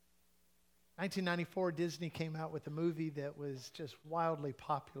1994, Disney came out with a movie that was just wildly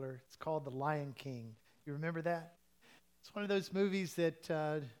popular. It's called The Lion King. You remember that? It's one of those movies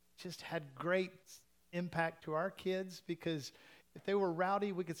that just had great impact to our kids because if they were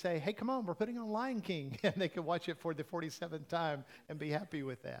rowdy, we could say, hey, come on, we're putting on Lion King. And they could watch it for the 47th time and be happy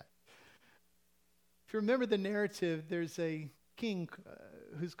with that. If you remember the narrative, there's a king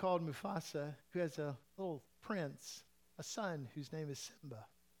who's called Mufasa who has a little prince, a son whose name is Simba.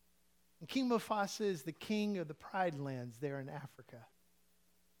 And King Mufasa is the king of the Pride Lands there in Africa.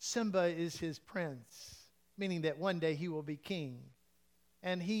 Simba is his prince, meaning that one day he will be king.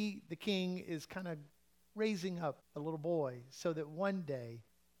 And he, the king, is kind of raising up a little boy so that one day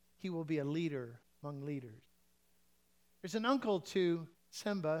he will be a leader among leaders. There's an uncle to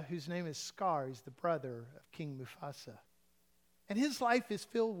Simba whose name is Scar. He's the brother of King Mufasa. And his life is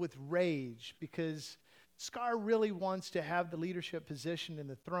filled with rage because Scar really wants to have the leadership position in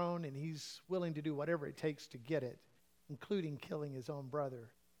the throne, and he's willing to do whatever it takes to get it, including killing his own brother.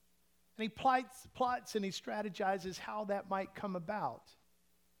 And he plots and he strategizes how that might come about.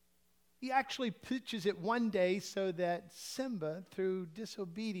 He actually pitches it one day so that Simba, through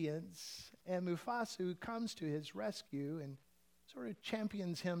disobedience, and Mufasa, who comes to his rescue and sort of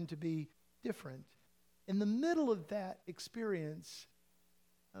champions him to be different. In the middle of that experience,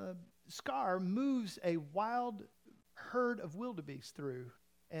 Scar moves a wild herd of wildebeest through.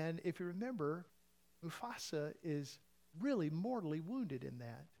 And if you remember, Mufasa is really mortally wounded in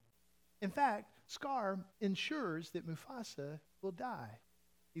that. In fact, Scar ensures that Mufasa will die.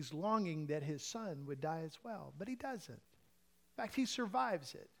 He's longing that his son would die as well, but he doesn't. In fact, he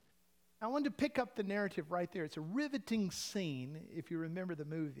survives it. I wanted to pick up the narrative right there. It's a riveting scene, if you remember the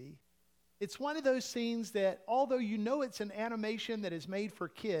movie. It's one of those scenes that, although you know it's an animation that is made for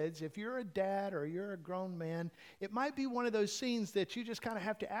kids, if you're a dad or you're a grown man, it might be one of those scenes that you just kind of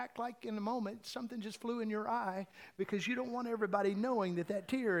have to act like in a moment something just flew in your eye because you don't want everybody knowing that that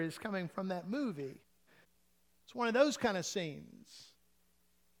tear is coming from that movie. It's one of those kind of scenes.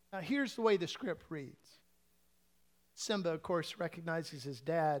 Now, here's the way the script reads. Simba, of course, recognizes his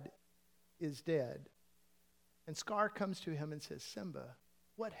dad is dead. And Scar comes to him and says, Simba,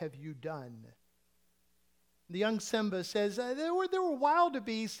 what have you done? The young Simba says, there were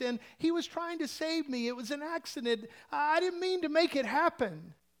wildebeests, and he was trying to save me. It was an accident. I didn't mean to make it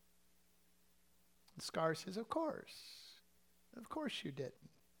happen. And Scar says, of course you didn't.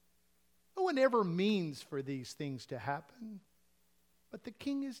 No one ever means for these things to happen. But the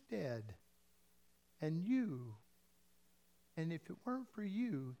king is dead, and you. And if it weren't for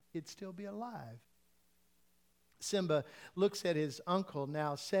you, he'd still be alive. Simba looks at his uncle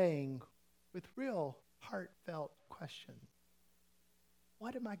now saying, with real heartfelt question,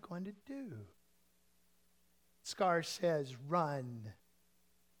 what am I going to do? Scar says, run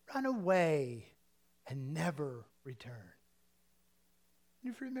away, and never return.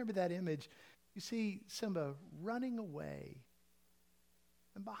 And if you remember that image, you see Simba running away.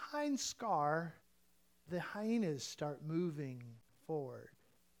 And behind Scar, the hyenas start moving forward.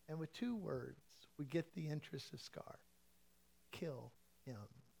 And with two words, we get the interest of Scar. Kill him.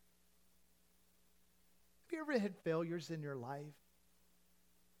 Have you ever had failures in your life?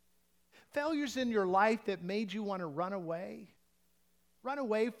 Failures in your life that made you want to run away? Run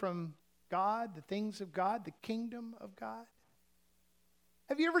away from God, the things of God, the kingdom of God?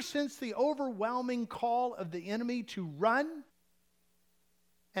 Have you ever sensed the overwhelming call of the enemy to run?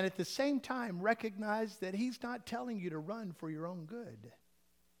 And at the same time recognize that he's not telling you to run for your own good,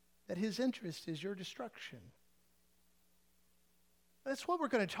 that his interest is your destruction. That's what we're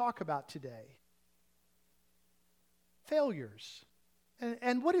going to talk about today. Failures.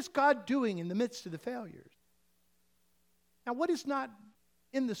 And what is God doing in the midst of the failures? Now, what is not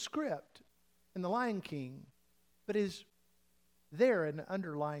in the script in The Lion King, but is there in an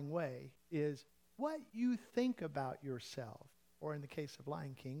underlying way, is what you think about yourself. Or in the case of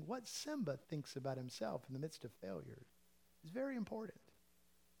Lion King, what Simba thinks about himself in the midst of failure is very important.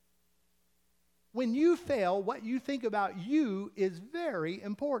 When you fail, what you think about you is very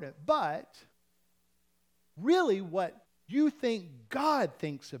important. But really what you think God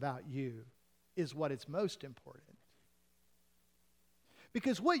thinks about you is what is most important.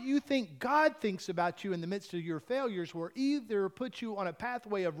 Because what you think God thinks about you in the midst of your failures will either put you on a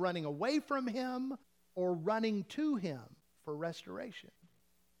pathway of running away from him or running to him for restoration.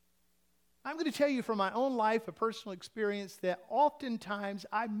 I'm going to tell you from my own life, a personal experience, that oftentimes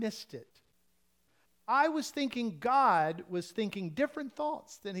I missed it. I was thinking God was thinking different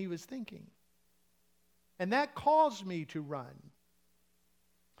thoughts than he was thinking. And that caused me to run.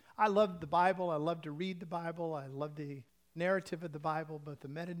 I love the Bible. I love to read the Bible. I love to narrative of the Bible, both the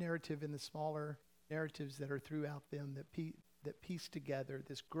meta-narrative and the smaller narratives that are throughout them that piece together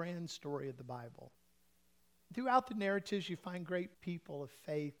this grand story of the Bible. Throughout the narratives, you find great people of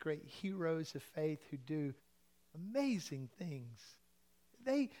faith, great heroes of faith who do amazing things.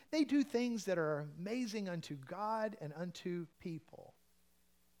 They do things that are amazing unto God and unto people.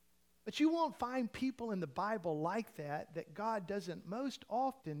 But you won't find people in the Bible like that God doesn't most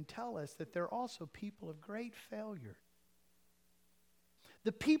often tell us that they're also people of great failure.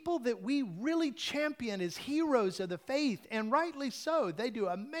 The people that we really champion as heroes of the faith, and rightly so, they do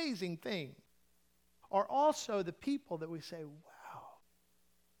amazing things, are also the people that we say, wow,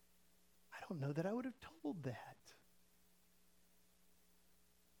 I don't know that I would have told that.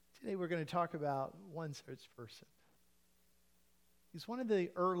 Today we're going to talk about one such person. He's one of the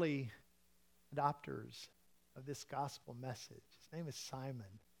early adopters of this gospel message. His name is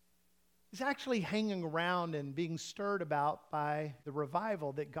Simon. He's actually hanging around and being stirred about by the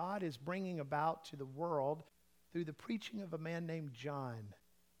revival that God is bringing about to the world through the preaching of a man named John.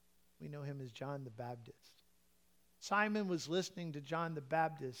 We know him as John the Baptist. Simon was listening to John the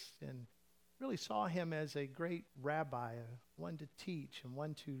Baptist and really saw him as a great rabbi, one to teach and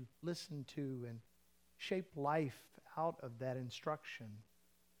one to listen to and shape life out of that instruction.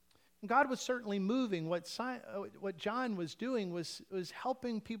 And God was certainly moving. What John was doing was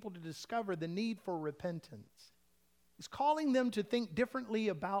helping people to discover the need for repentance. He's calling them to think differently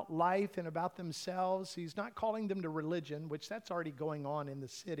about life and about themselves. He's not calling them to religion, which that's already going on in the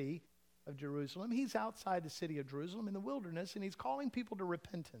city of Jerusalem. He's outside the city of Jerusalem in the wilderness, and he's calling people to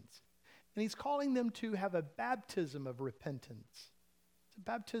repentance. And he's calling them to have a baptism of repentance. It's a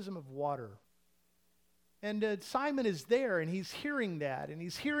baptism of water. And Simon is there, and he's hearing that. And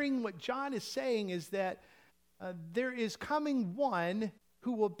he's hearing what John is saying is that there is coming one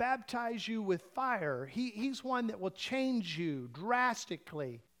who will baptize you with fire. He's one that will change you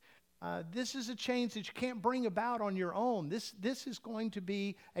drastically. This is a change that you can't bring about on your own. This is going to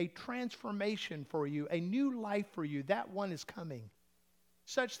be a transformation for you, a new life for you. That one is coming.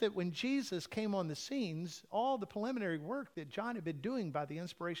 Such that when Jesus came on the scenes, all the preliminary work that John had been doing by the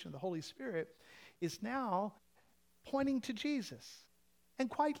inspiration of the Holy Spirit is now pointing to Jesus. And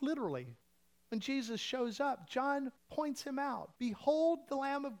quite literally, when Jesus shows up, John points him out. Behold the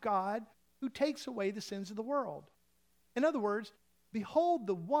Lamb of God who takes away the sins of the world. In other words, behold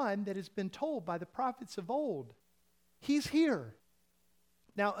the one that has been told by the prophets of old. He's here.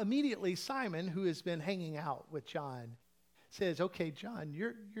 Now immediately Simon, who has been hanging out with John, says, okay, John,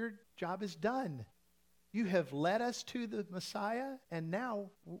 your job is done. You have led us to the Messiah, and now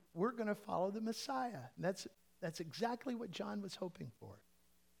we're going to follow the Messiah. And that's exactly what John was hoping for.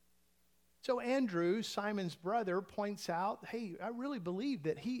 So Andrew, Simon's brother, points out, hey, I really believe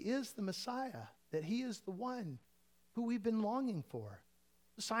that he is the Messiah, that he is the one who we've been longing for.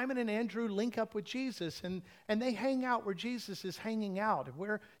 Simon and Andrew link up with Jesus, and they hang out where Jesus is hanging out.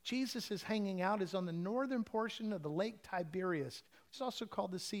 Where Jesus is hanging out is on the northern portion of the Lake Tiberias, which is also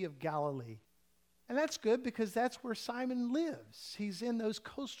called the Sea of Galilee. And that's good because that's where Simon lives. He's in those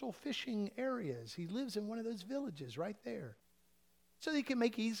coastal fishing areas. He lives in one of those villages right there. So he can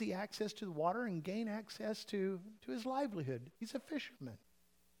make easy access to the water and gain access to his livelihood. He's a fisherman.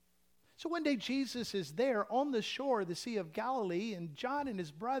 So one day Jesus is there on the shore of the Sea of Galilee, and John and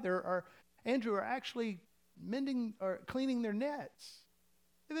his brother Andrew are actually mending or cleaning their nets.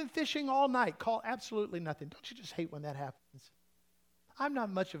 They've been fishing all night, caught absolutely nothing. Don't you just hate when that happens? I'm not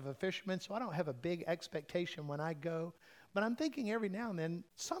much of a fisherman, so I don't have a big expectation when I go. But I'm thinking every now and then,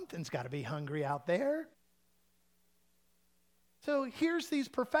 something's got to be hungry out there. So here's these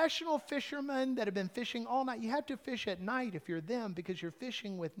professional fishermen that have been fishing all night. You have to fish at night if you're them because you're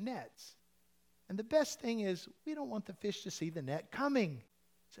fishing with nets. And the best thing is we don't want the fish to see the net coming.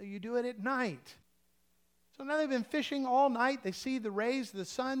 So you do it at night. So now they've been fishing all night. They see the rays of the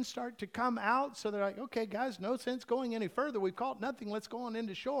sun start to come out. So they're like, okay, guys, no sense going any further. We've caught nothing. Let's go on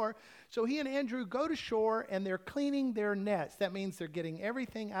into shore. So he and Andrew go to shore and they're cleaning their nets. That means they're getting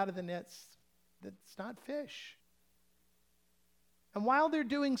everything out of the nets that's not fish. And while they're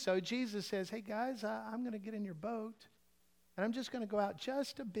doing so, Jesus says, hey guys, I'm going to get in your boat and I'm just going to go out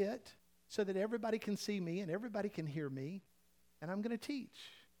just a bit so that everybody can see me and everybody can hear me, and I'm going to teach.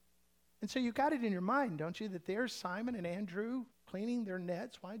 And so you got it in your mind, don't you, that there's Simon and Andrew cleaning their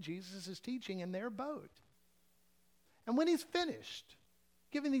nets while Jesus is teaching in their boat. And when he's finished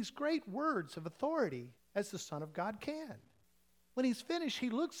giving these great words of authority as the Son of God can, when he's finished, he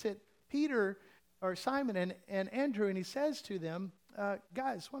looks at Peter or Simon and Andrew and he says to them,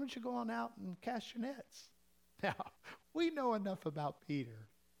 guys, why don't you go on out and cast your nets? Now, we know enough about Peter.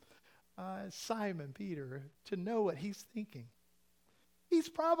 Simon Peter to know what he's thinking. He's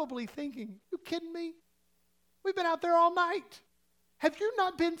probably thinking, you kidding me? We've been out there all night. Have you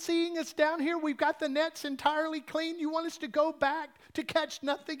not been seeing us down here? We've got the nets entirely clean. You want us to go back to catch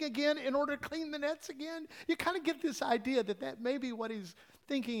nothing again in order to clean the nets again? You kind of get this idea that may be what he's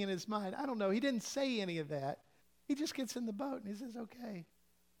thinking in his mind. I don't know. He didn't say any of that. He just gets in the boat and he says, okay.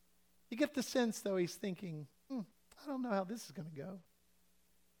 You get the sense, though, he's thinking, I don't know how this is going to go.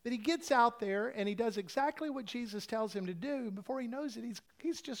 But he gets out there and he does exactly what Jesus tells him to do. Before he knows it,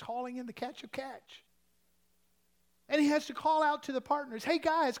 he's just hauling in the catch of catch. And he has to call out to the partners, hey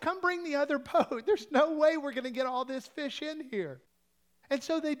guys, come bring the other boat. There's no way we're going to get all this fish in here. And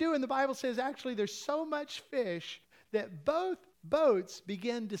so they do, and the Bible says actually there's so much fish that both boats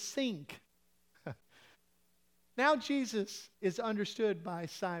begin to sink. Now Jesus is understood by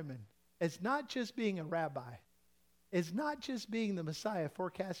Simon as not just being a rabbi, as not just being the Messiah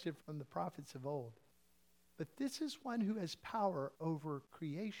forecasted from the prophets of old, but this is one who has power over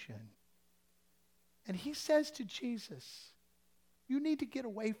creation. And he says to Jesus, you need to get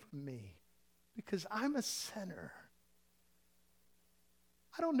away from me because I'm a sinner.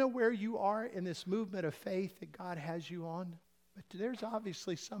 I don't know where you are in this movement of faith that God has you on, but there's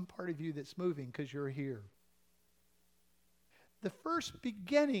obviously some part of you that's moving because you're here. The first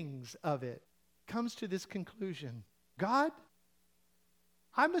beginnings of it comes to this conclusion. God,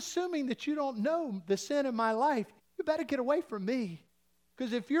 I'm assuming that you don't know the sin in my life. You better get away from me.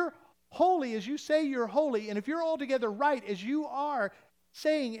 Because if you're holy as you say you're holy, and if you're altogether right as you are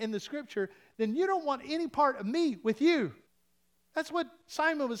saying in the scripture, then you don't want any part of me with you. That's what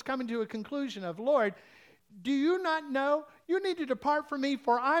Simon was coming to a conclusion of. Lord, do you not know? You need to depart from me,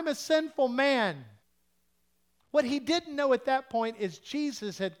 for I'm a sinful man. What he didn't know at that point is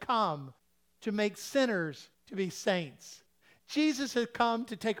Jesus had come to make sinners to be saints. Jesus had come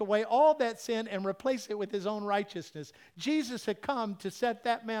to take away all that sin and replace it with his own righteousness. Jesus had come to set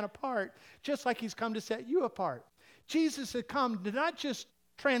that man apart, just like he's come to set you apart. Jesus had come to not just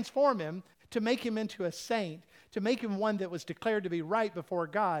transform him, to make him into a saint, to make him one that was declared to be right before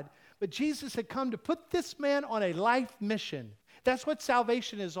God, but Jesus had come to put this man on a life mission. That's what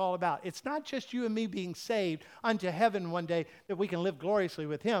salvation is all about. It's not just you and me being saved unto heaven one day that we can live gloriously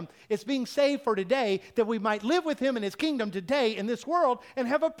with him. It's being saved for today that we might live with him in his kingdom today in this world and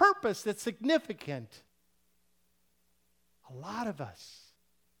have a purpose that's significant. A lot of us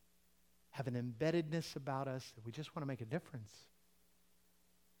have an embeddedness about us that we just want to make a difference.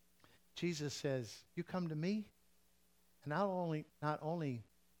 Jesus says, you come to me and I'll not only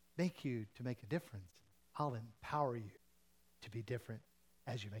make you to make a difference, I'll empower you to be different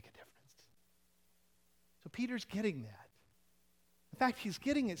as you make a difference. So Peter's getting that. In fact, he's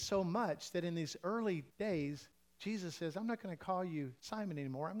getting it so much that in these early days, Jesus says, I'm not going to call you Simon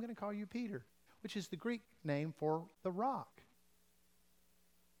anymore. I'm going to call you Peter, which is the Greek name for the rock.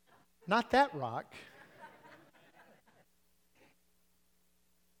 Not that rock,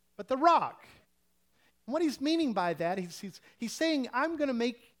 but the rock. And what he's meaning by that, he's saying, I'm going to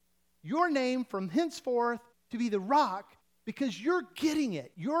make your name from henceforth to be the rock, because you're getting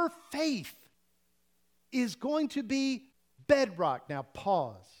it. Your faith is going to be bedrock. Now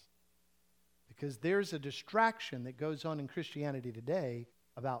pause. Because there's a distraction that goes on in Christianity today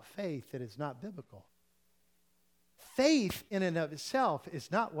about faith that is not biblical. Faith in and of itself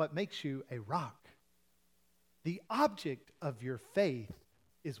is not what makes you a rock. The object of your faith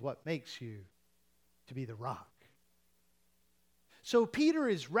is what makes you to be the rock. So Peter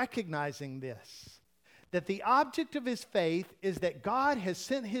is recognizing this, that the object of his faith is that God has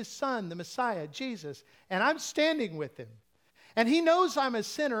sent his son, the Messiah, Jesus, and I'm standing with him. And he knows I'm a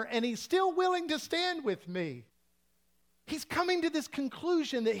sinner, and he's still willing to stand with me. He's coming to this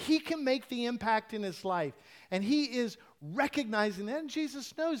conclusion that he can make the impact in his life. And he is recognizing that, and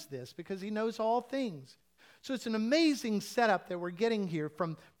Jesus knows this because he knows all things. So it's an amazing setup that we're getting here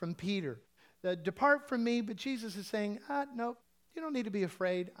from Peter. Depart from me, but Jesus is saying, no, you don't need to be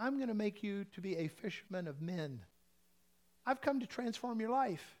afraid. I'm going to make you to be a fisherman of men. I've come to transform your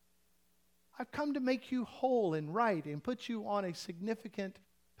life. I've come to make you whole and right and put you on a significant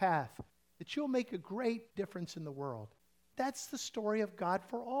path that you'll make a great difference in the world. That's the story of God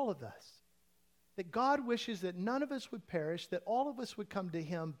for all of us. That God wishes that none of us would perish, that all of us would come to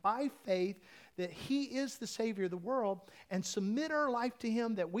him by faith, that he is the Savior of the world, and submit our life to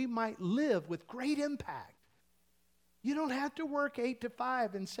him that we might live with great impact. You don't have to work 8 to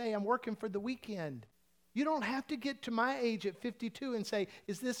 5 and say, I'm working for the weekend. You don't have to get to my age at 52 and say,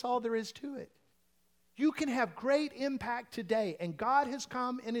 is this all there is to it? You can have great impact today, and God has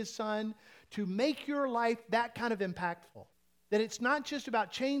come in his Son to make your life that kind of impactful. That it's not just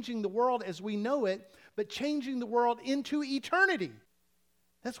about changing the world as we know it, but changing the world into eternity.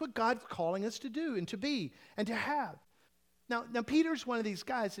 That's what God's calling us to do and to be and to have. Now Peter's one of these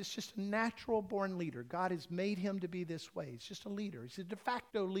guys that's just a natural born leader. God has made him to be this way. He's just a leader. He's a de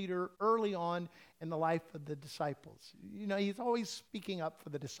facto leader early on in the life of the disciples. You know, he's always speaking up for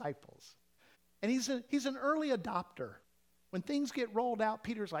the disciples. And he's an early adopter. When things get rolled out,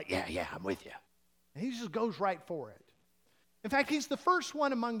 Peter's like, yeah, I'm with you. And he just goes right for it. In fact, he's the first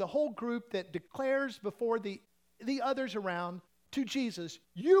one among the whole group that declares before the others around to Jesus,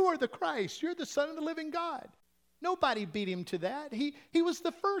 you are the Christ. You're the Son of the living God. Nobody beat him to that. He was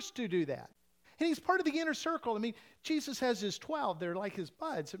the first to do that. And he's part of the inner circle. I mean, Jesus has his 12. They're like his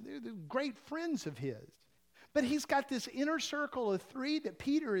buds. They're great friends of his. But he's got this inner circle of 3 that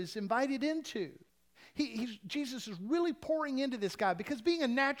Peter is invited into. Jesus is really pouring into this guy, because being a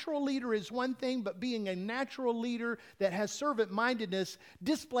natural leader is one thing, but being a natural leader that has servant-mindedness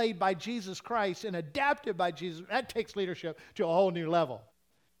displayed by Jesus Christ and adapted by Jesus, that takes leadership to a whole new level.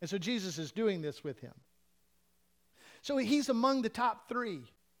 And so Jesus is doing this with him. So he's among the top 3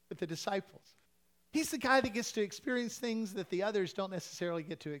 with the disciples. He's the guy that gets to experience things that the others don't necessarily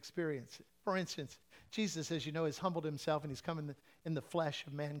get to experience. For instance, Jesus, as you know, has humbled himself and he's come in the flesh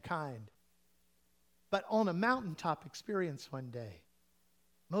of mankind. But on a mountaintop experience one day,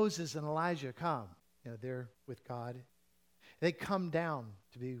 Moses and Elijah come. You know, they're with God. They come down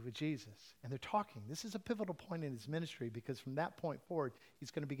to be with Jesus, and they're talking. This is a pivotal point in his ministry, because from that point forward, he's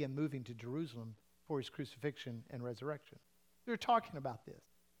going to begin moving to Jerusalem for his crucifixion and resurrection. They're talking about this.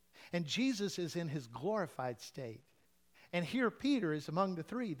 And Jesus is in his glorified state. And here Peter is among the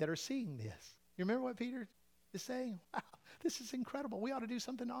 3 that are seeing this. You remember what Peter is saying? Wow, this is incredible. We ought to do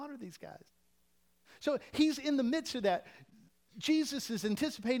something to honor these guys. So he's in the midst of that. Jesus is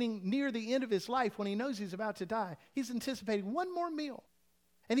anticipating near the end of his life, when he knows he's about to die, he's anticipating one more meal.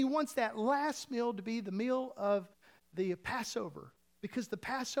 And he wants that last meal to be the meal of the Passover, because the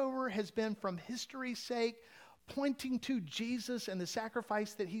Passover has been, from history's sake, pointing to Jesus and the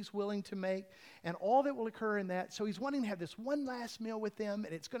sacrifice that he's willing to make and all that will occur in that. So he's wanting to have this one last meal with them,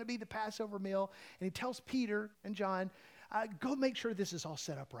 and it's going to be the Passover meal. And he tells Peter and John, go make sure this is all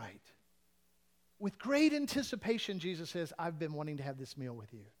set up right. With great anticipation, Jesus says, I've been wanting to have this meal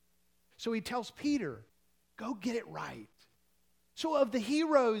with you. So he tells Peter, go get it right. So of the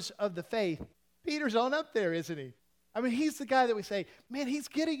heroes of the faith, Peter's on up there, isn't he? I mean, he's the guy that we say, man, he's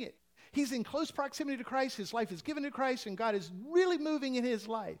getting it. He's in close proximity to Christ. His life is given to Christ, and God is really moving in his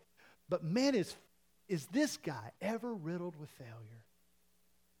life. But man, is this guy ever riddled with failure?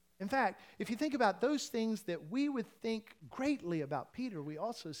 In fact, if you think about those things that we would think greatly about Peter, we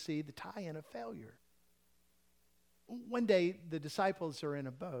also see the tie-in of failure. One day, the disciples are in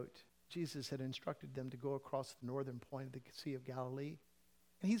a boat. Jesus had instructed them to go across the northern point of the Sea of Galilee.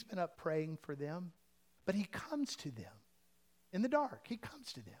 And he's been up praying for them. But he comes to them in the dark. He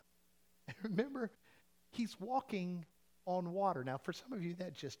comes to them. And remember, he's walking on water. Now, for some of you,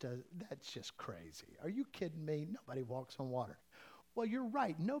 that's just crazy. Are you kidding me? Nobody walks on water. Well, you're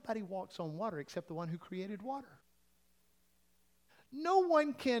right. Nobody walks on water except the one who created water. No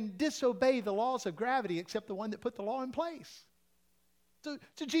one can disobey the laws of gravity except the one that put the law in place. So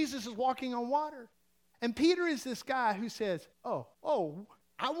Jesus is walking on water. And Peter is this guy who says, oh,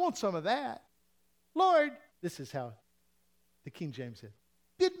 I want some of that. Lord, this is how the King James said,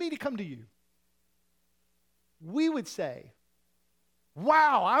 bid me to come to you. We would say,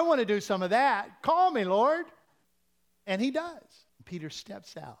 wow, I want to do some of that. Call me, Lord. And he does. Peter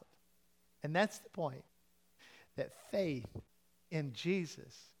steps out. And that's the point, that faith in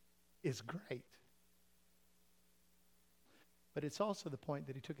Jesus is great. But it's also the point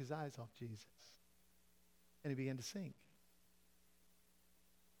that he took his eyes off Jesus and he began to sink.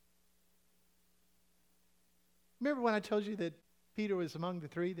 Remember when I told you that Peter was among the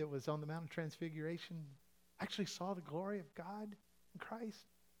 3 that was on the Mount of Transfiguration, actually saw the glory of God in Christ,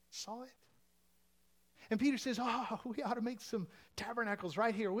 saw it? And Peter says, we ought to make some tabernacles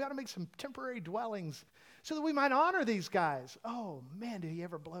right here. We ought to make some temporary dwellings so that we might honor these guys. Oh, man, did he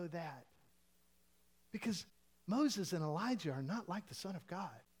ever blow that? Because Moses and Elijah are not like the Son of God.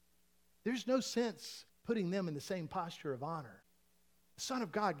 There's no sense putting them in the same posture of honor. The Son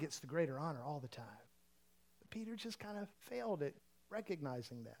of God gets the greater honor all the time. But Peter just kind of failed at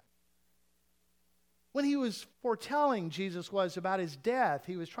recognizing that. When he was foretelling Jesus was about his death,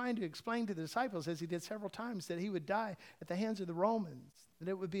 he was trying to explain to the disciples, as he did several times, that he would die at the hands of the Romans, that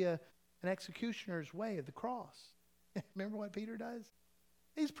it would be an executioner's way of the cross. Remember what Peter does?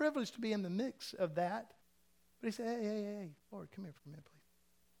 He's privileged to be in the mix of that. But he said, hey, Lord, come here for a minute,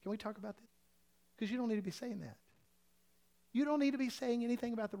 please. Can we talk about this? Because you don't need to be saying that. You don't need to be saying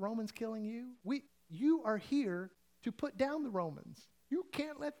anything about the Romans killing you. You are here to put down the Romans. You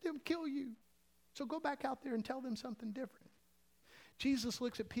can't let them kill you. So go back out there and tell them something different. Jesus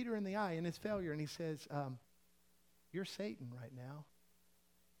looks at Peter in the eye in his failure and he says, you're Satan right now.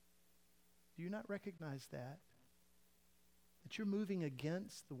 Do you not recognize that? That you're moving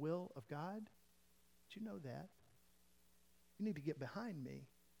against the will of God? Do you know that? You need to get behind me.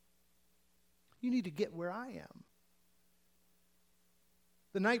 You need to get where I am.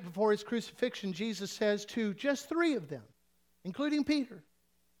 The night before his crucifixion, Jesus says to just 3 of them, including Peter,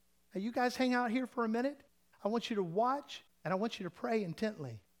 "Hey, you guys hang out here for a minute. I want you to watch and I want you to pray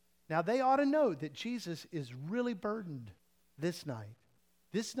intently." Now they ought to know that Jesus is really burdened this night.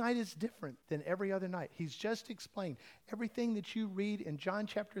 This night is different than every other night. He's just explained. Everything that you read in John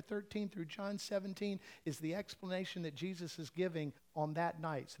chapter 13 through John 17 is the explanation that Jesus is giving on that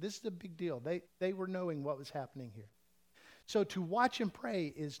night. So this is a big deal. They were knowing what was happening here. So to watch and pray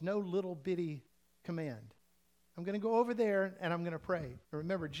is no little bitty command. I'm going to go over there and I'm going to pray.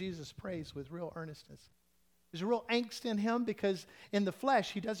 Remember, Jesus prays with real earnestness. There's a real angst in him because in the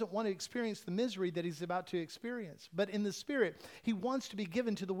flesh, he doesn't want to experience the misery that he's about to experience. But in the spirit, he wants to be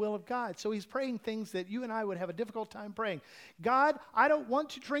given to the will of God. So he's praying things that you and I would have a difficult time praying. God, I don't want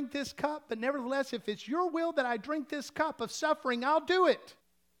to drink this cup, but nevertheless, if it's your will that I drink this cup of suffering, I'll do it.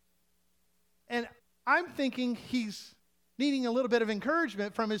 And I'm thinking he's needing a little bit of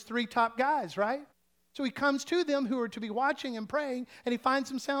encouragement from his 3 top guys, right? So he comes to them who are to be watching and praying, and he finds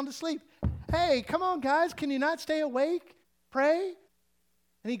them sound asleep. Hey, come on, guys. Can you not stay awake? Pray.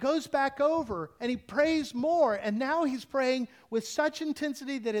 And he goes back over and he prays more. And now he's praying with such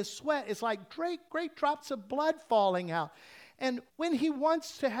intensity that his sweat is like great drops of blood falling out. And when he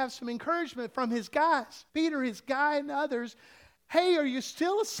wants to have some encouragement from his guys, Peter, his guy, and others, hey, are you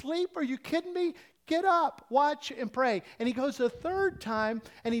still asleep? Are you kidding me? Get up, watch, and pray. And he goes a 3rd time,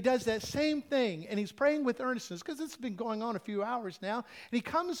 and he does that same thing. And he's praying with earnestness, because it's been going on a few hours now. And he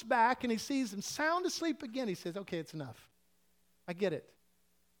comes back, and he sees them sound asleep again. He says, okay, it's enough. I get it.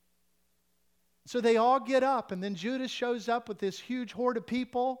 So they all get up, and then Judas shows up with this huge horde of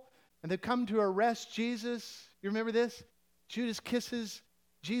people, and they come to arrest Jesus. You remember this? Judas kisses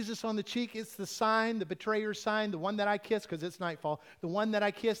Jesus on the cheek. It's the sign, the betrayer's sign, the one that I kiss, because it's nightfall. The one that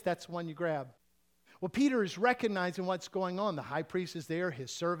I kiss, that's the one you grab. Well, Peter is recognizing what's going on. The high priest is there.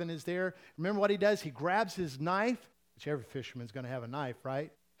 His servant is there. Remember what he does? He grabs his knife, which every fisherman's going to have a knife,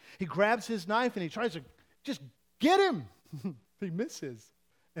 right? He grabs his knife and he tries to just get him. He misses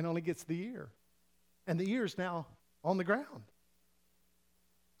and only gets the ear. And the ear's now on the ground.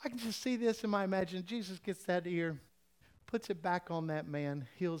 I can just see this in my imagination. Jesus gets that ear, puts it back on that man,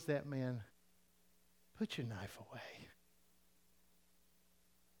 heals that man. Put your knife away.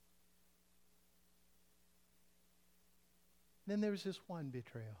 Then there was this one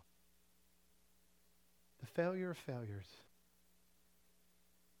betrayal. The failure of failures.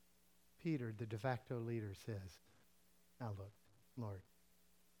 Peter, the de facto leader, says, now look, Lord,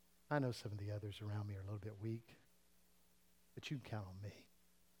 I know some of the others around me are a little bit weak, but you can count on me.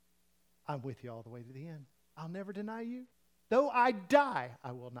 I'm with you all the way to the end. I'll never deny you. Though I die,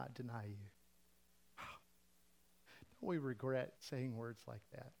 I will not deny you. Don't we regret saying words like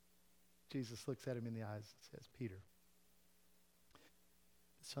that? Jesus looks at him in the eyes and says, Peter,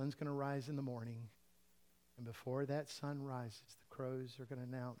 the sun's going to rise in the morning, and before that sun rises, the crows are going to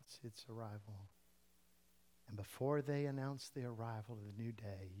announce its arrival. And before they announce the arrival of the new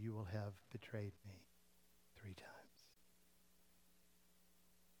day, you will have betrayed me 3 times.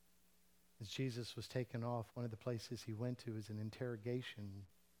 As Jesus was taken off, one of the places he went to was an interrogation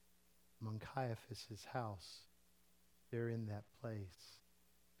among Caiaphas' house. There in that place,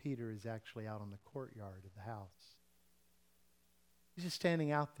 Peter is actually out on the courtyard of the house. He's just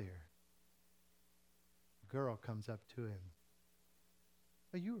standing out there. A girl comes up to him.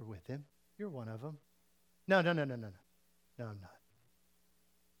 Oh, you were with him. You're one of them. No. No, I'm not.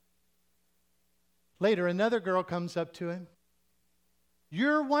 Later, another girl comes up to him.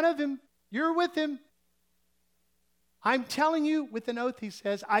 You're one of them. You're with him. I'm telling you, with an oath, he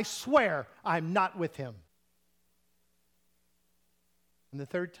says, I swear I'm not with him. And the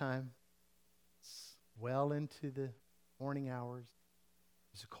 3rd time, it's well into the morning hours.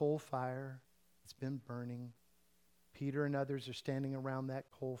 There's a coal fire. It's been burning. Peter and others are standing around that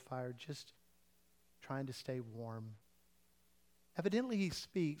coal fire just trying to stay warm. Evidently he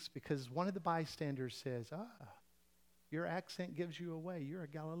speaks because one of the bystanders says, your accent gives you away. You're a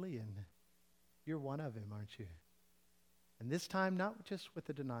Galilean. You're one of him, aren't you? And this time, not just with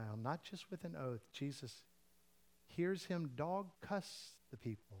a denial, not just with an oath, Jesus hears him dog cuss the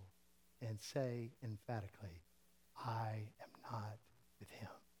people and say emphatically, I am not with him.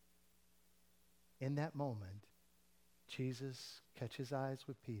 In that moment, Jesus catches eyes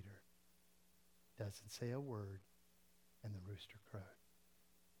with Peter, doesn't say a word, and the rooster crowed.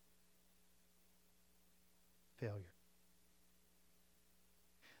 Failure.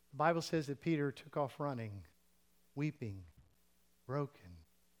 The Bible says that Peter took off running, weeping, broken.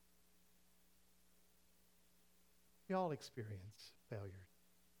 We all experience failure.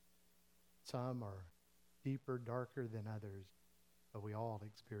 Some are deeper, darker than others, but we all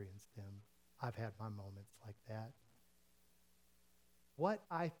experience them. I've had my moments like that. What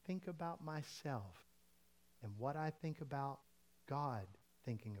I think about myself and what I think about God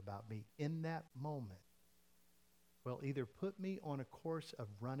thinking about me in that moment will either put me on a course of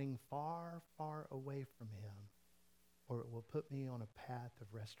running far, far away from him, or it will put me on a path of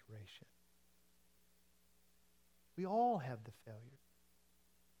restoration. We all have the failure.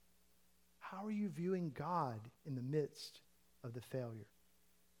 How are you viewing God in the midst of the failure?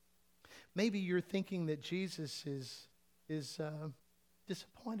 Maybe you're thinking that Jesus is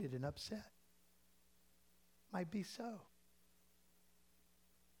disappointed and upset. Might be so.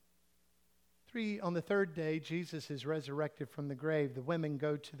 On the third day, Jesus is resurrected from the grave. The women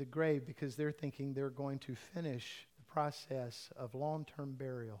go to the grave because they're thinking they're going to finish the process of long-term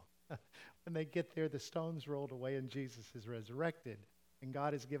burial. When they get there, the stone's rolled away and Jesus is resurrected. And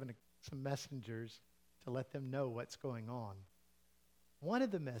God has given some messengers to let them know what's going on. One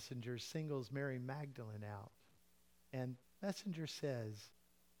of the messengers singles Mary Magdalene out. And messenger says,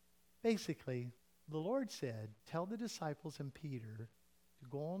 basically, the Lord said, tell the disciples and Peter to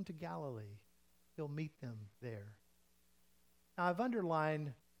go on to Galilee. He'll meet them there. Now, I've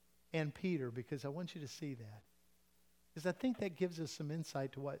underlined and Peter because I want you to see that. Because I think that gives us some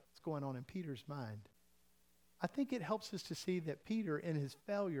insight to what's going on in Peter's mind. I think it helps us to see that Peter, in his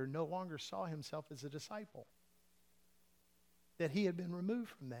failure, no longer saw himself as a disciple. That he had been removed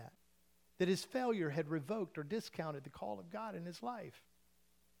from that. That his failure had revoked or discounted the call of God in his life.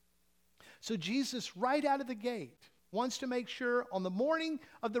 So Jesus, right out of the gate, wants to make sure on the morning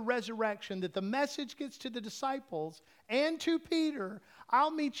of the resurrection that the message gets to the disciples and to Peter,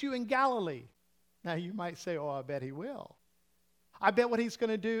 I'll meet you in Galilee. Now you might say, oh, I bet he will. I bet what he's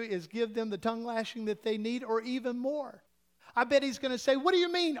going to do is give them the tongue lashing that they need or even more. I bet he's going to say, what do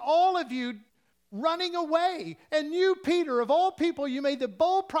you mean, all of you running away? And you, Peter, of all people, you made the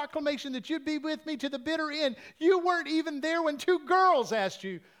bold proclamation that you'd be with me to the bitter end. You weren't even there when 2 girls asked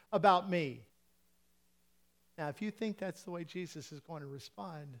you about me. Now, if you think that's the way Jesus is going to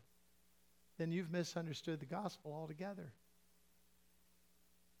respond, then you've misunderstood the gospel altogether.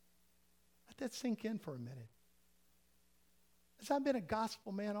 Let that sink in for a minute. Because I've been a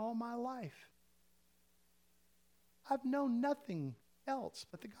gospel man all my life. I've known nothing else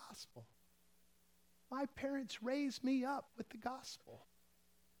but the gospel. My parents raised me up with the gospel.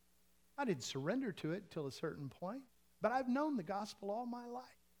 I didn't surrender to it till a certain point, but I've known the gospel all my life.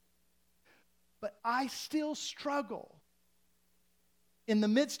 But I still struggle in the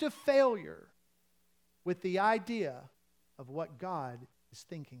midst of failure with the idea of what God is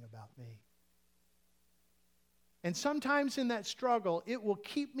thinking about me. And sometimes in that struggle, it will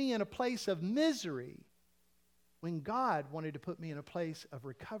keep me in a place of misery when God wanted to put me in a place of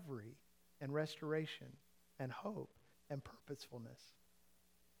recovery and restoration and hope and purposefulness.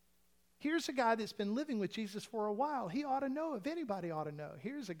 Here's a guy that's been living with Jesus for a while. He ought to know, if anybody ought to know.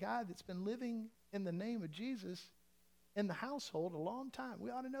 Here's a guy that's been living in the name of Jesus in the household a long time.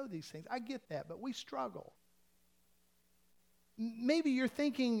 We ought to know these things. I get that, but we struggle. Maybe you're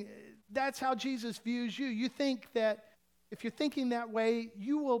thinking that's how Jesus views you. You think that if you're thinking that way,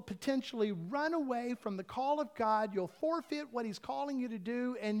 you will potentially run away from the call of God. You'll forfeit what he's calling you to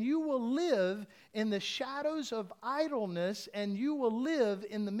do, and you will live in the shadows of idleness, and you will live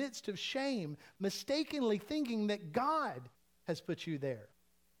in the midst of shame, mistakenly thinking that God has put you there.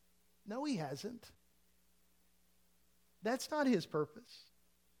 No, he hasn't. That's not his purpose.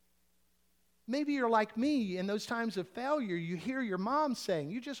 Maybe you're like me in those times of failure. You hear your mom saying,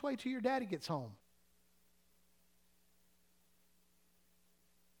 you just wait till your daddy gets home.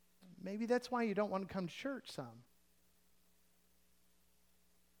 Maybe that's why you don't want to come to church some.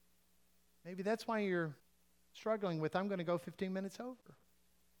 Maybe that's why you're struggling with, I'm going to go 15 minutes over.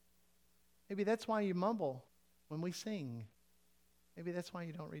 Maybe that's why you mumble when we sing. Maybe that's why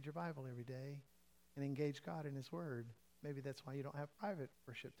you don't read your Bible every day and engage God in his word. Maybe that's why you don't have private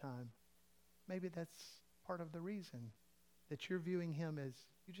worship time. Maybe that's part of the reason that you're viewing him as,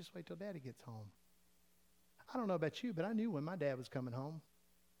 you just wait till daddy gets home. I don't know about you, but I knew when my dad was coming home.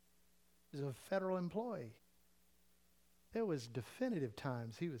 He was a federal employee. There was definitive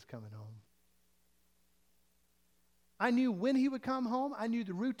times he was coming home. I knew when he would come home. I knew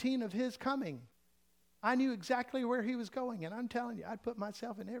the routine of his coming. I knew exactly where he was going. And I'm telling you, I'd put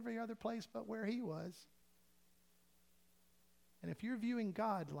myself in every other place but where he was. And if you're viewing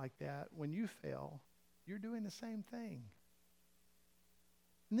God like that, when you fail, you're doing the same thing.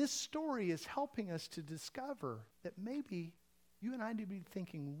 And this story is helping us to discover that maybe you and I need to be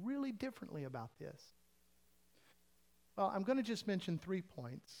thinking really differently about this. Well, I'm going to just mention 3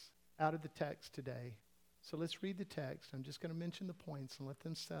 points out of the text today. So let's read the text. I'm just going to mention the points and let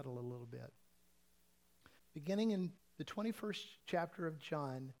them settle a little bit. Beginning in the 21st chapter of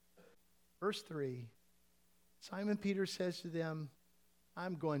John, verse 3, Simon Peter says to them,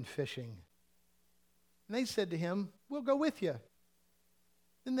 I'm going fishing. And they said to him, we'll go with you.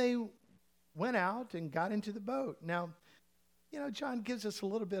 Then they went out and got into the boat. Now, John gives us a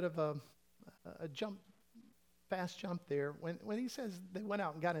little bit of a fast jump there. When he says they went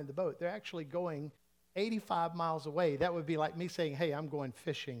out and got into the boat, they're actually going 85 miles away. That would be like me saying, hey, I'm going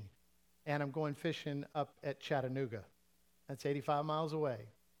fishing. And I'm going fishing up at Chattanooga. That's 85 miles away.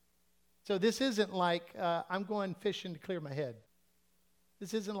 So this isn't like I'm going fishing to clear my head.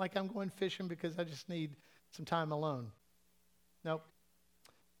 This isn't like I'm going fishing because I just need some time alone. Nope.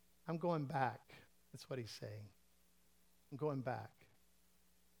 I'm going back. That's what he's saying. I'm going back.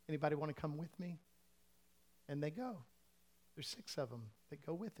 Anybody want to come with me? And they go. There's 6 of them that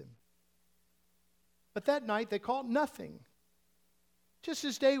go with him. But that night they caught nothing. Just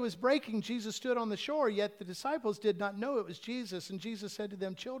as day was breaking, Jesus stood on the shore, yet the disciples did not know it was Jesus. And Jesus said to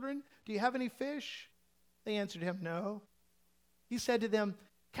them, children, do you have any fish? They answered him, no. He said to them,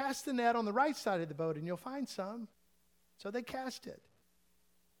 cast the net on the right side of the boat and you'll find some. So they cast it.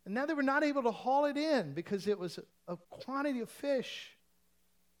 And now they were not able to haul it in because it was a quantity of fish.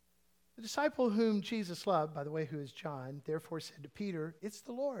 The disciple whom Jesus loved, by the way, who is John, therefore said to Peter, it's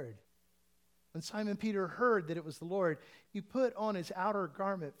the Lord. When Simon Peter heard that it was the Lord, he put on his outer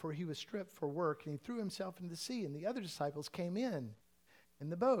garment, for he was stripped for work, and he threw himself into the sea. And the other disciples came in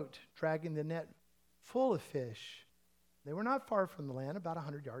the boat, dragging the net full of fish. They were not far from the land, about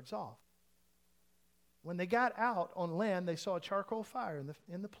 100 yards off. When they got out on land, they saw a charcoal fire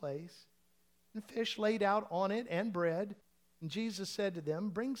in the place, and fish laid out on it, and bread. And Jesus said to them,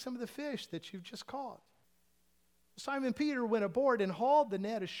 bring some of the fish that you've just caught. Simon Peter went aboard and hauled the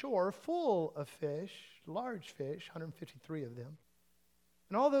net ashore full of fish, large fish, 153 of them.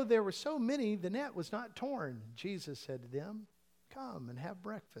 And although there were so many, the net was not torn. Jesus said to them, come and have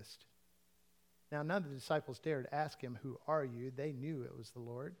breakfast. Now none of the disciples dared ask him, who are you? They knew it was the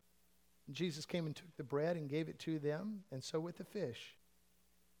Lord. And Jesus came and took the bread and gave it to them, and so with the fish.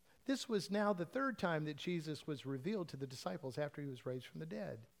 This was now the 3rd time that Jesus was revealed to the disciples after he was raised from the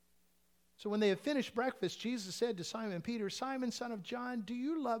dead. So when they had finished breakfast, Jesus said to Simon Peter, Simon, son of John, do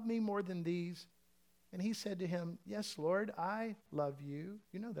you love me more than these? And he said to him, yes, Lord, I love you.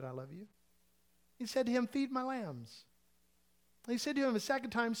 You know that I love you. He said to him, feed my lambs. And he said to him a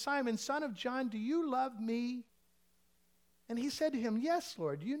second time, Simon, son of John, do you love me? And he said to him, yes,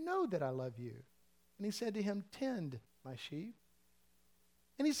 Lord, you know that I love you. And he said to him, tend my sheep.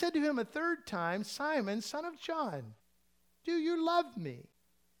 And he said to him a 3rd time, Simon, son of John, do you love me?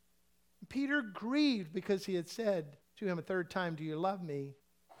 Peter grieved because he had said to him a 3rd time, do you love me?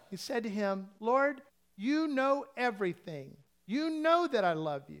 He said to him, Lord, you know everything. You know that I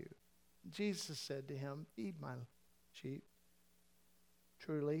love you. Jesus said to him, feed my sheep.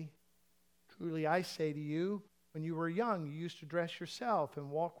 Truly, truly I say to you, when you were young, you used to dress yourself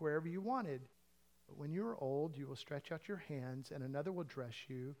and walk wherever you wanted. But when you are old, you will stretch out your hands, and another will dress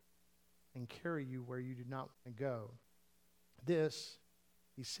you and carry you where you do not want to go. This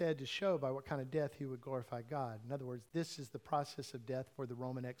he said to show by what kind of death he would glorify God. In other words, this is the process of death for the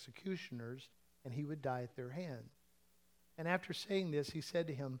Roman executioners, and he would die at their hand. And after saying this, he said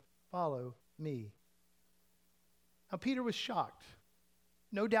to him, follow me. Now Peter was shocked,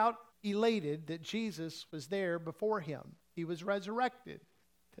 no doubt elated that Jesus was there before him. He was resurrected.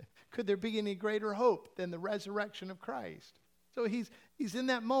 Could there be any greater hope than the resurrection of Christ? So he's in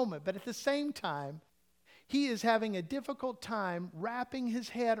that moment, but at the same time, he is having a difficult time wrapping his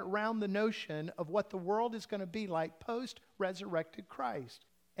head around the notion of what the world is going to be like post-resurrected Christ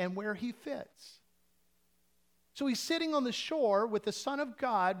and where he fits. So he's sitting on the shore with the Son of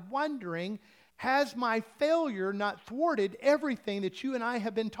God wondering, has my failure not thwarted everything that you and I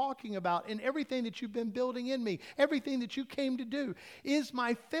have been talking about and everything that you've been building in me, everything that you came to do? Is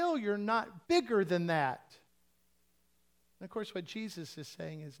my failure not bigger than that? And of course, what Jesus is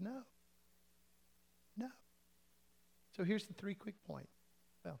saying is no. No. So here's the 3 quick points.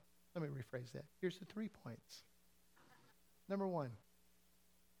 Well, let me rephrase that. Here's the 3 points. Number 1,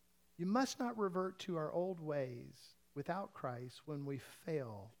 you must not revert to our old ways without Christ, when we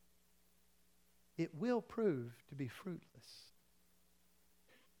fail, it will prove to be fruitless.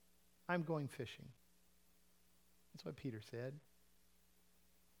 I'm going fishing. That's what Peter said.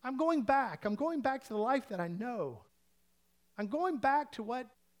 I'm going back. I'm going back to the life that I know. I'm going back to what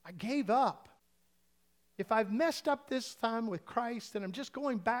I gave up. If I've messed up this time with Christ, then I'm just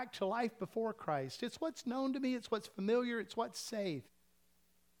going back to life before Christ. It's what's known to me. It's what's familiar. It's what's safe.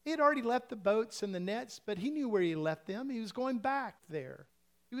 He had already left the boats and the nets, but he knew where he left them. He was going back there.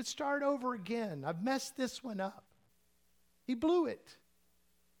 He would start over again. I've messed this one up. He blew it.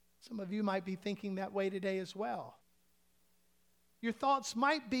 Some of you might be thinking that way today as well. Your thoughts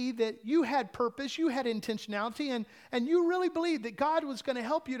might be that you had purpose, you had intentionality, and you really believed that God was going to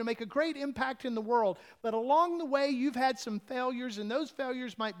help you to make a great impact in the world. But along the way, you've had some failures, and those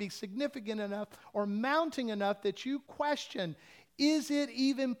failures might be significant enough or mounting enough that you question, is it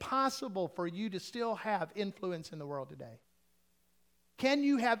even possible for you to still have influence in the world today? Can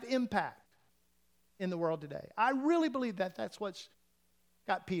you have impact in the world today? I really believe that that's what's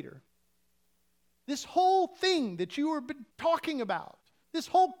got Peter. This whole thing that you were talking about, this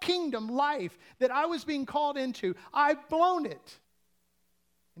whole kingdom life that I was being called into, I've blown it.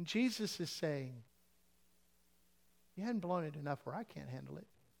 And Jesus is saying, you hadn't blown it enough where I can't handle it.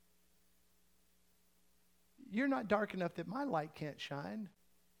 You're not dark enough that my light can't shine.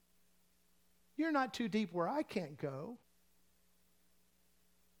 You're not too deep where I can't go.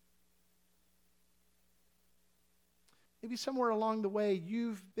 Maybe somewhere along the way,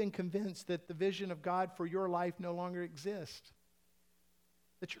 you've been convinced that the vision of God for your life no longer exists.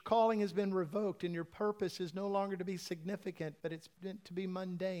 That your calling has been revoked and your purpose is no longer to be significant, but it's meant to be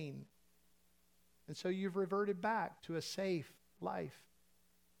mundane. And so you've reverted back to a safe life.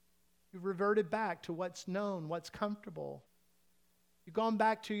 You've reverted back to what's known, what's comfortable. You've gone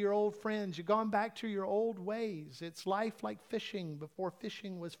back to your old friends. You've gone back to your old ways. It's life like fishing before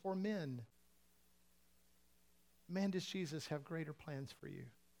fishing was for men. Man, does Jesus have greater plans for you?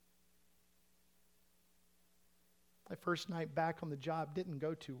 My first night back on the job didn't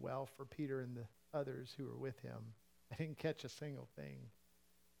go too well for Peter and the others who were with him. I didn't catch a single thing.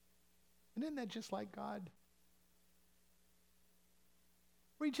 And isn't that just like God?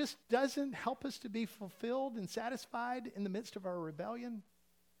 Where he just doesn't help us to be fulfilled and satisfied in the midst of our rebellion.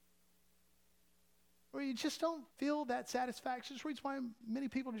 Where you just don't feel that satisfaction. It's the reason why many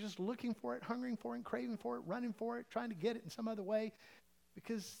people are just looking for it, hungering for it, craving for it, running for it, trying to get it in some other way,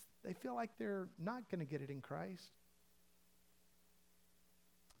 because they feel like they're not going to get it in Christ.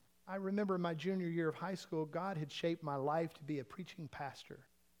 I remember in my junior year of high school, God had shaped my life to be a preaching pastor.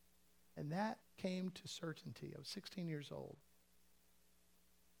 And that came to certainty. I was 16 years old.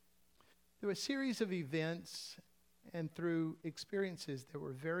 Through a series of events and through experiences that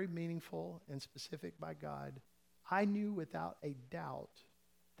were very meaningful and specific by God, I knew without a doubt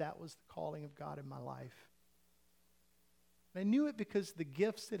that was the calling of God in my life. And I knew it because the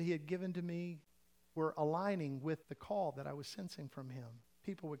gifts that he had given to me were aligning with the call that I was sensing from him.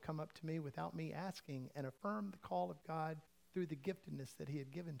 People would come up to me without me asking and affirm the call of God through the giftedness that he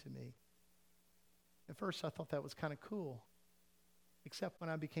had given to me. At first, I thought that was kind of cool, except when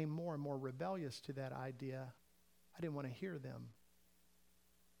I became more and more rebellious to that idea, I didn't want to hear them.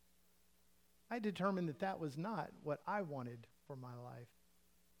 I determined that that was not what I wanted for my life,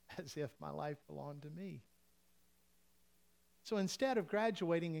 as if my life belonged to me. So instead of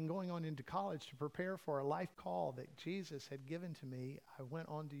graduating and going on into college to prepare for a life call that Jesus had given to me, I went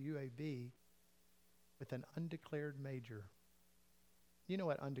on to UAB with an undeclared major. You know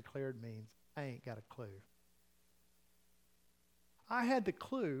what undeclared means? I ain't got a clue. I had the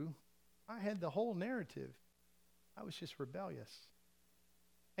clue. I had the whole narrative. I was just rebellious.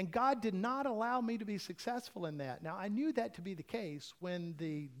 And God did not allow me to be successful in that. Now, I knew that to be the case when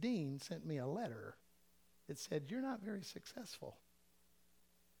the dean sent me a letter that said, "You're not very successful."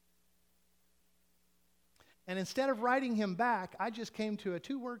 And instead of writing him back, I just came to a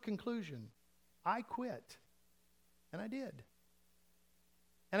 2-word conclusion. I quit. And I did.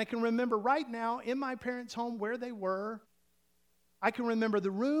 And I can remember right now in my parents' home where they were. I can remember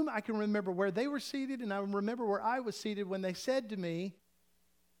the room. I can remember where they were seated. And I remember where I was seated when they said to me,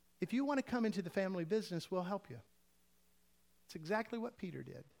 "If you want to come into the family business, we'll help you." It's exactly what Peter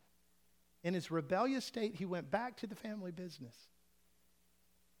did. In his rebellious state, he went back to the family business.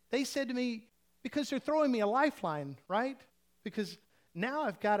 They said to me, because they're throwing me a lifeline, right? Because now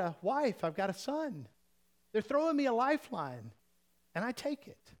I've got a wife, I've got a son. They're throwing me a lifeline, and I take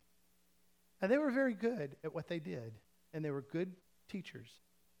it. And they were very good at what they did, and they were good teachers.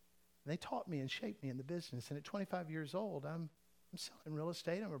 And they taught me and shaped me in the business. And at 25 years old, I'm selling real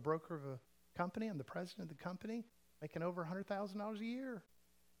estate. I'm a broker of a company. I'm the president of the company. making over $100,000 a year.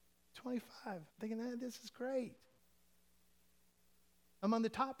 25, thinking, this is great. Among the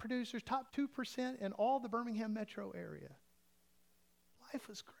top producers, top 2% in all the Birmingham metro area. Life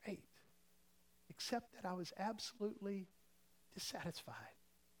was great, except that I was absolutely dissatisfied,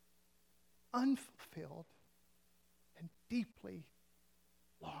 unfulfilled, and deeply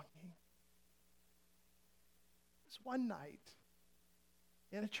longing. It was one night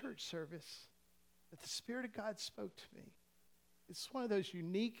in a church service that the Spirit of God spoke to me. It's one of those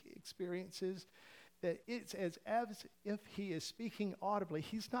unique experiences that it's as if he is speaking audibly.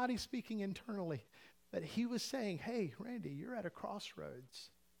 He's speaking internally, but he was saying, hey, Randy, you're at a crossroads.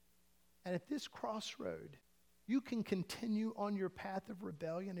 And at this crossroad, you can continue on your path of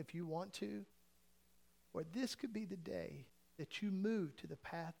rebellion if you want to, or this could be the day that you move to the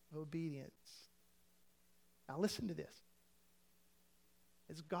path of obedience. Now listen to this.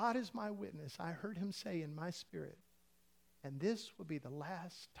 As God is my witness, I heard him say in my spirit, and this will be the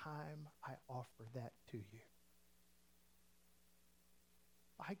last time I offer that to you.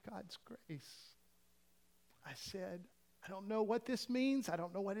 By God's grace, I said, I don't know what this means. I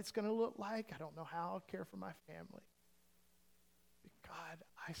don't know what it's going to look like. I don't know how I'll care for my family. But God,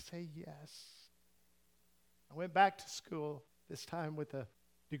 I say yes. I went back to school, this time with a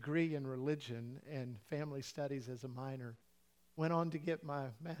degree in religion and family studies as a minor. Went on to get my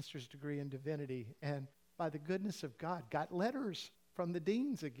master's degree in divinity, and by the goodness of God, got letters from the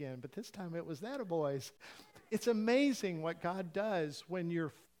deans again, but this time it was that boys. It's amazing what God does when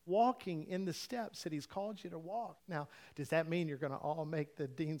you're walking in the steps that he's called you to walk. Now, does that mean you're going to all make the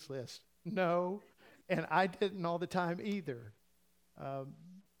dean's list? No, and I didn't all the time either.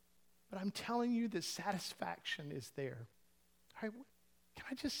 But I'm telling you, the satisfaction is there. All right, can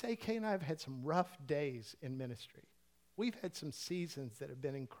I just say, Kay and I have had some rough days in ministry. We've had some seasons that have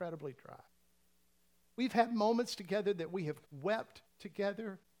been incredibly dry. We've had moments together that we have wept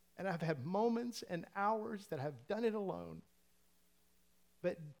together, and I've had moments and hours that I've done it alone.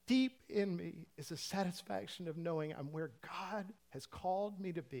 But deep in me is a satisfaction of knowing I'm where God has called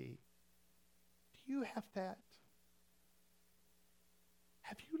me to be. Do you have that?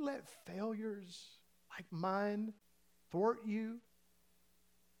 Have you let failures like mine thwart you?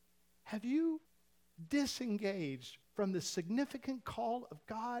 Have you disengaged from the significant call of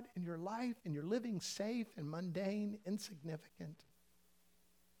God in your life and you're living safe and mundane, insignificant?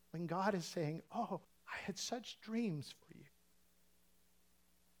 When God is saying, oh, I had such dreams for you.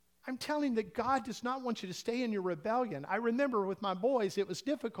 I'm telling you that God does not want you to stay in your rebellion. I remember with my boys, it was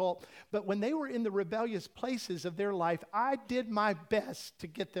difficult, but when they were in the rebellious places of their life, I did my best to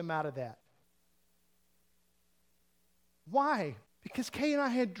get them out of that. Why? Because Kay and I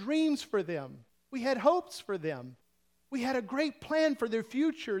had dreams for them. We had hopes for them. We had a great plan for their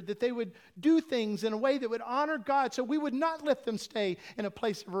future, that they would do things in a way that would honor God. So we would not let them stay in a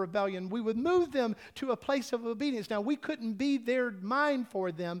place of rebellion. We would move them to a place of obedience. Now, we couldn't be their mind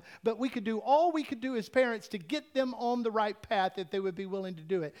for them, but we could do all we could do as parents to get them on the right path if they would be willing to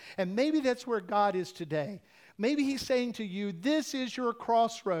do it. And maybe that's where God is today. Maybe he's saying to you, this is your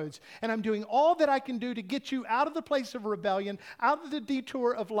crossroads, and I'm doing all that I can do to get you out of the place of rebellion, out of the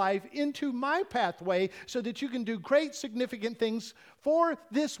detour of life, into my pathway, so that you can do great, significant things for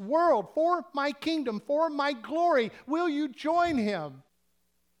this world, for my kingdom, for my glory. Will you join him?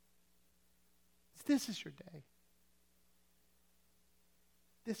 This is your day.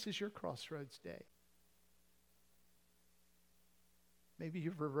 This is your crossroads day. Maybe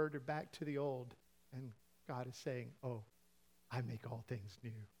you've reverted back to the old, and God is saying, oh, I make all things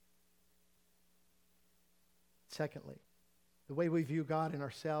new. Secondly, the way we view God and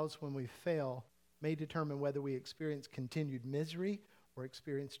ourselves when we fail may determine whether we experience continued misery or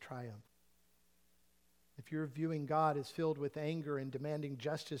experience triumph. If you're viewing God as filled with anger and demanding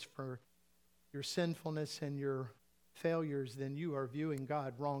justice for your sinfulness and your failures, then you are viewing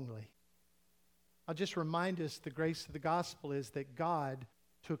God wrongly. I'll just remind us the grace of the gospel is that God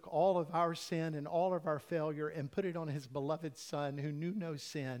took all of our sin and all of our failure and put it on his beloved Son who knew no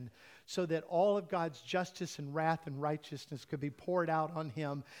sin, so that all of God's justice and wrath and righteousness could be poured out on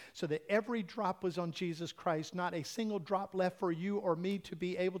him, so that every drop was on Jesus Christ, not a single drop left for you or me to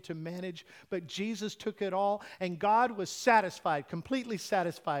be able to manage, but Jesus took it all, and God was satisfied, completely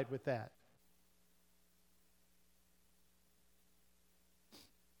satisfied with that.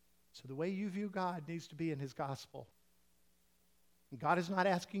 So the way you view God needs to be in his gospel. God is not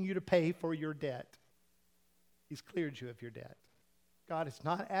asking you to pay for your debt. He's cleared you of your debt. God is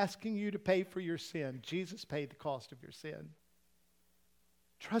not asking you to pay for your sin. Jesus paid the cost of your sin.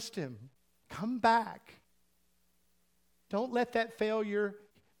 Trust him. Come back. Don't let that failure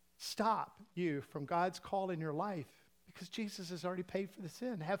stop you from God's call in your life because Jesus has already paid for the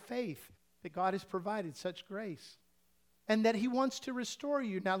sin. Have faith that God has provided such grace and that he wants to restore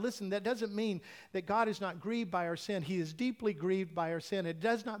you. Now listen, that doesn't mean that God is not grieved by our sin. He is deeply grieved by our sin. It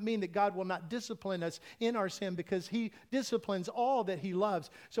does not mean that God will not discipline us in our sin because he disciplines all that he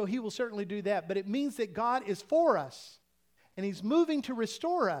loves. So he will certainly do that. But it means that God is for us and he's moving to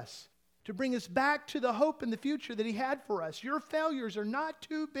restore us, to bring us back to the hope in the future that he had for us. Your failures are not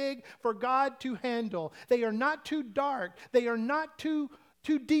too big for God to handle. They are not too dark. They are not too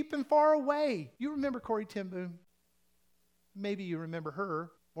deep and far away. You remember Corrie ten Boom? Maybe you remember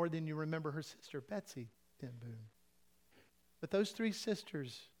her more than you remember her sister, Betsy ten Boom. But those three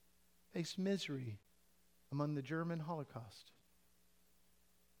sisters faced misery among the German Holocaust.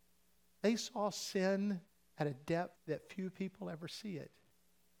 They saw sin at a depth that few people ever see it.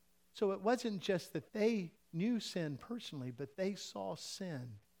 So it wasn't just that they knew sin personally, but they saw sin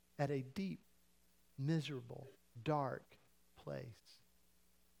at a deep, miserable, dark place.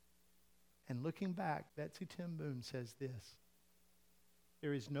 And looking back, Betsy ten Boom says this: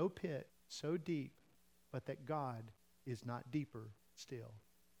 there is no pit so deep, but that God is not deeper still.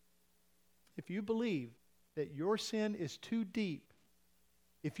 If you believe that your sin is too deep,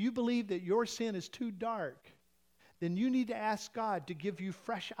 if you believe that your sin is too dark, then you need to ask God to give you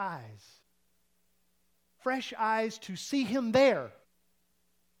fresh eyes. Fresh eyes to see him there.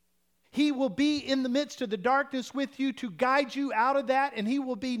 He will be in the midst of the darkness with you to guide you out of that, and he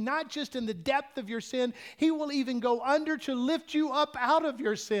will be not just in the depth of your sin, he will even go under to lift you up out of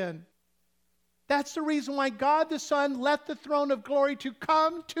your sin. That's the reason why God the Son left the throne of glory to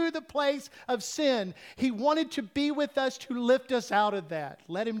come to the place of sin. He wanted to be with us to lift us out of that.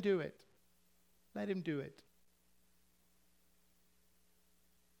 Let him do it. Let him do it.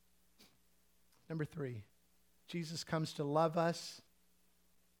 Number 3, Jesus comes to love us.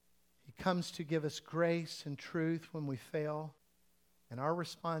 He comes to give us grace and truth when we fail. And our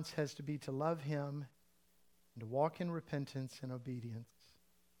response has to be to love him and to walk in repentance and obedience.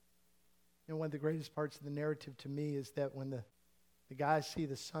 You know, one of the greatest parts of the narrative to me is that when the guys see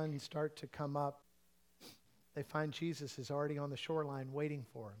the sun start to come up, they find Jesus is already on the shoreline waiting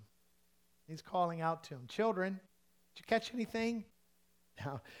for them. He's calling out to them, "Children, did you catch anything?"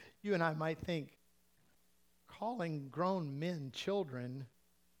 Now, you and I might think, calling grown men children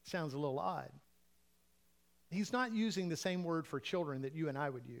sounds a little odd. He's not using the same word for children that you and I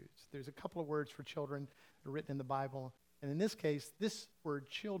would use. There's a couple of words for children that are written in the Bible. And in this case, this word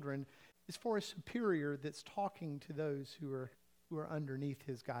children is for a superior that's talking to those who are underneath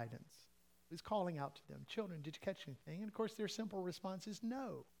his guidance. He's calling out to them, "Children, did you catch anything?" And of course, their simple response is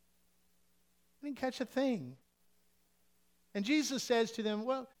no. I didn't catch a thing. And Jesus says to them,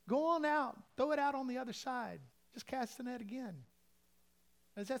 "Well, go on out. Throw it out on the other side. Just cast the net again."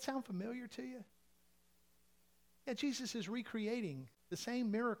 Does that sound familiar to you? Yeah, Jesus is recreating the same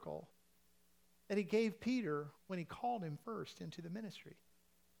miracle that he gave Peter when he called him first into the ministry.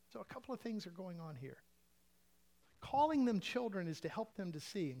 So a couple of things are going on here. Calling them children is to help them to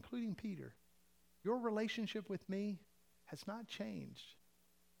see, including Peter, your relationship with me has not changed.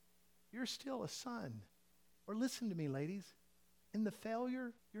 You're still a son. Or listen to me, ladies. In the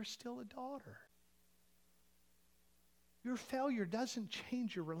failure, you're still a daughter. Your failure doesn't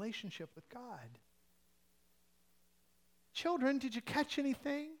change your relationship with God. Children, did you catch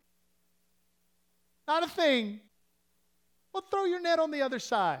anything? Not a thing. Well, throw your net on the other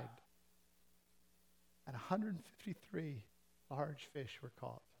side. And 153 large fish were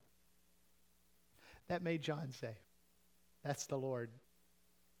caught. That made John say, "That's the Lord."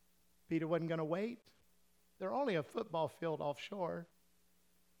 Peter wasn't going to wait. They're only a football field offshore.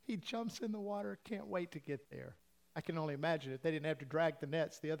 He jumps in the water, can't wait to get there. I can only imagine it. They didn't have to drag the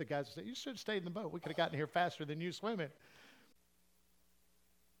nets. The other guys would say, "You should have stayed in the boat. We could have gotten here faster than you swimming."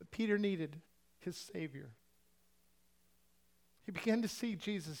 But Peter needed his Savior. He began to see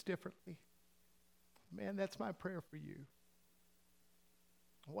Jesus differently. Man, that's my prayer for you.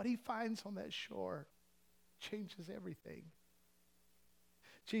 What he finds on that shore changes everything.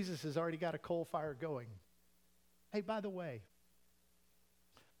 Jesus has already got a coal fire going. Hey, by the way,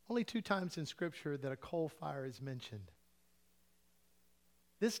 only 2 times in Scripture that a coal fire is mentioned.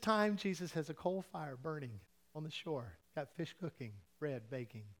 This time, Jesus has a coal fire burning on the shore. Got fish cooking, bread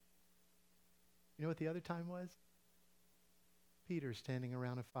baking. You know what the other time was? Peter standing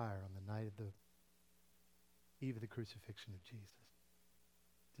around a fire on the night of the eve of the crucifixion of Jesus,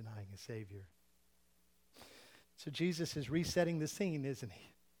 denying his Savior. So Jesus is resetting the scene, isn't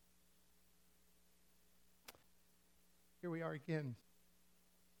he? Here we are again.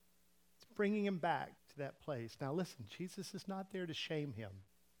 It's bringing him back to that place. Now listen, Jesus is not there to shame him.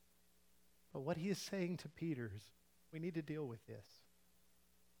 But what he is saying to Peter is, we need to deal with this.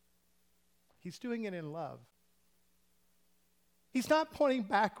 He's doing it in love. He's not pointing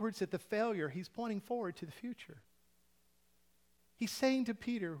backwards at the failure. He's pointing forward to the future. He's saying to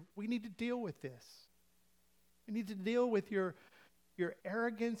Peter, we need to deal with this. We need to deal with your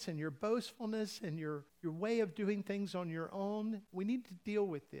arrogance and your boastfulness and your way of doing things on your own. We need to deal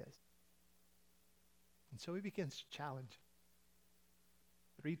with this. And so he begins to challenge him.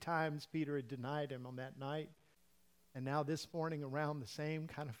 3 times Peter had denied him on that night. And now this morning around the same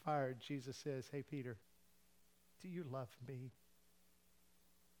kind of fire, Jesus says, hey, Peter, do you love me?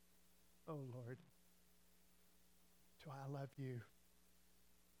 Oh, Lord, do I love you?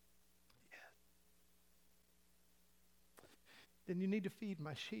 Yes. Then you need to feed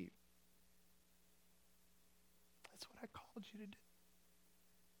my sheep. That's what I called you to do.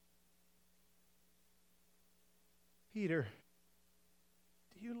 Peter,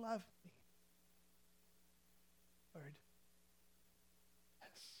 do you love me? Lord,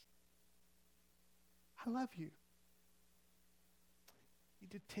 yes. I love you. You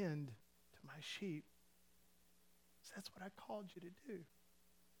need to tend to my sheep. So that's what I called you to do.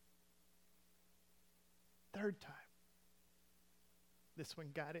 3rd time. This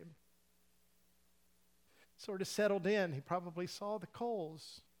one got him. Sort of settled in. He probably saw the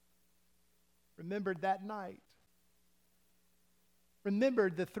coals. Remembered that night.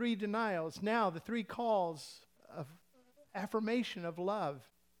 Remembered the 3 denials. Now the 3 calls of affirmation of love.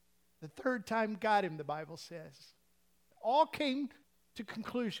 The 3rd time got him, the Bible says. All came to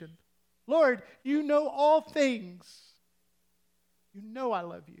conclusion. Lord, you know all things. You know I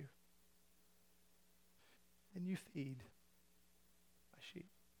love you. And you feed my sheep.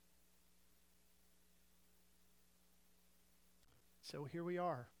 So here we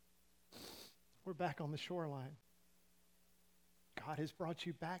are. We're back on the shoreline. God has brought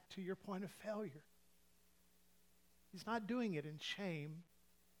you back to your point of failure. He's not doing it in shame.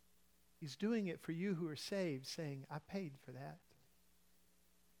 He's doing it for you who are saved, saying, I paid for that.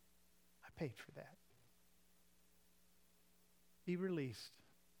 I paid for that. Be released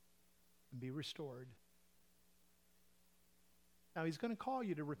and be restored. Now, he's going to call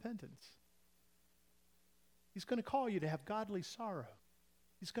you to repentance. He's going to call you to have godly sorrow.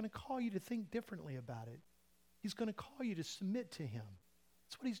 He's going to call you to think differently about it. He's going to call you to submit to him.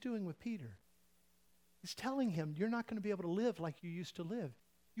 That's what he's doing with Peter. He's telling him, you're not going to be able to live like you used to live.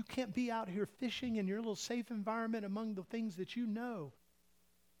 You can't be out here fishing in your little safe environment among the things that you know.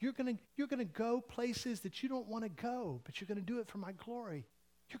 You're going to go places that you don't want to go, but you're going to do it for my glory.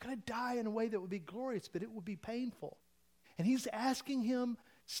 You're going to die in a way that will be glorious, but it will be painful. And he's asking him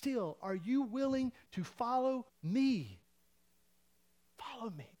still, are you willing to follow me? Follow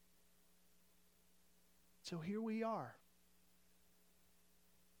me. So here we are.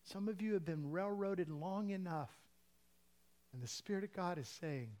 Some of you have been railroaded long enough. And the Spirit of God is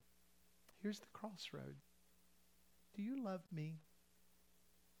saying, here's the crossroad. Do you love me?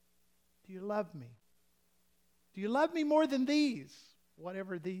 Do you love me? Do you love me more than these?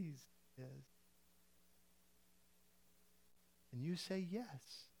 Whatever these is. And you say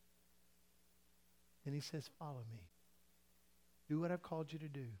yes. And he says, follow me. Do what I've called you to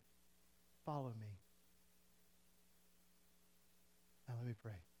do. Follow me. Now let me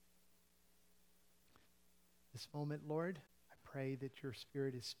pray. This moment, Lord, I pray that your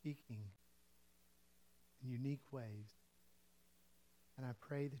Spirit is speaking in unique ways. And I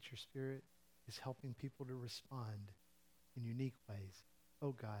pray that your Spirit is helping people to respond in unique ways.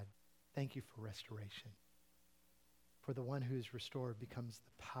 Oh God, thank you for restoration. For the one who is restored becomes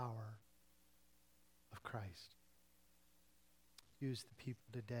the power of Christ. Use the people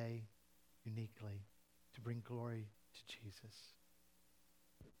today uniquely to bring glory to Jesus.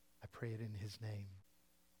 I pray it in his name.